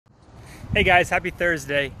Hey guys, happy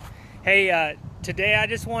Thursday. Hey, today I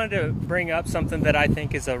just wanted to bring up something that I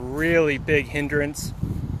think is a really big hindrance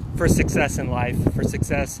for success in life, for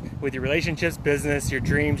success with your relationships, business, your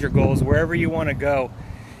dreams, your goals, wherever you want to go.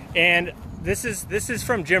 And this is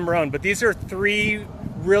from Jim Rohn, but these are three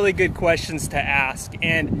really good questions to ask.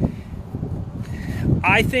 And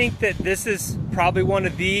I think that this is probably one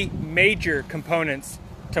of the major components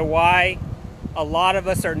to why a lot of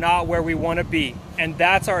us are not where we want to be, and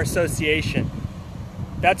that's our association.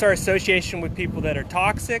 That's our association with people that are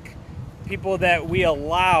toxic, people that we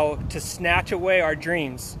allow to snatch away our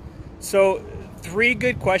dreams. So three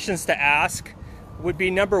good questions to ask would be: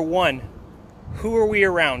 number one, who are we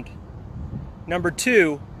around? Number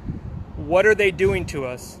two, what are they doing to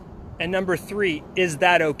us? And number three, is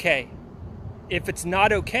that okay? If it's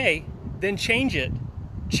not okay, then change it.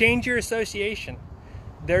 Change your association.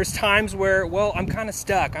 There's times where, well, I'm kind of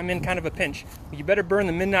stuck. I'm in kind of a pinch. You better burn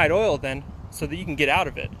the midnight oil then so that you can get out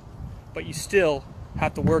of it. But you still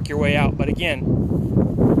have to work your way out. But again,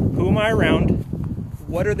 who am I around?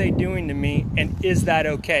 What are they doing to me? And is that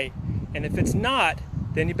okay? And if it's not,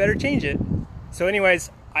 then you better change it. So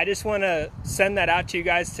anyways, I just want to send that out to you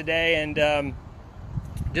guys today and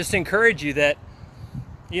just encourage you that,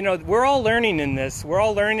 you know, we're all learning in this. We're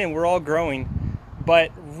all learning and we're all growing.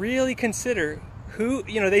 But really consider who,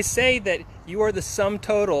 you know, they say that you are the sum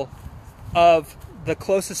total of the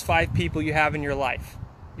closest 5 people you have in your life.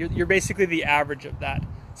 You're basically the average of that.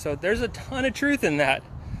 So there's a ton of truth in that.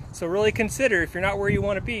 So really consider, if you're not where you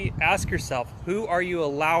want to be, ask yourself, who are you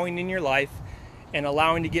allowing in your life and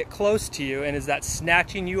allowing to get close to you? And is that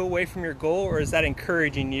snatching you away from your goal, or is that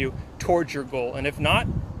encouraging you towards your goal? And if not,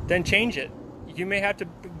 then change it. You may have to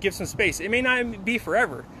give some space. It may not be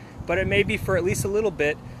forever, but it may be for at least a little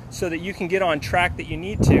bit, so that you can get on track that you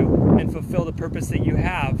need to and fulfill the purpose that you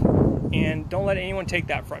have. And don't let anyone take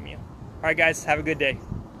that from you. All right, guys, have a good day.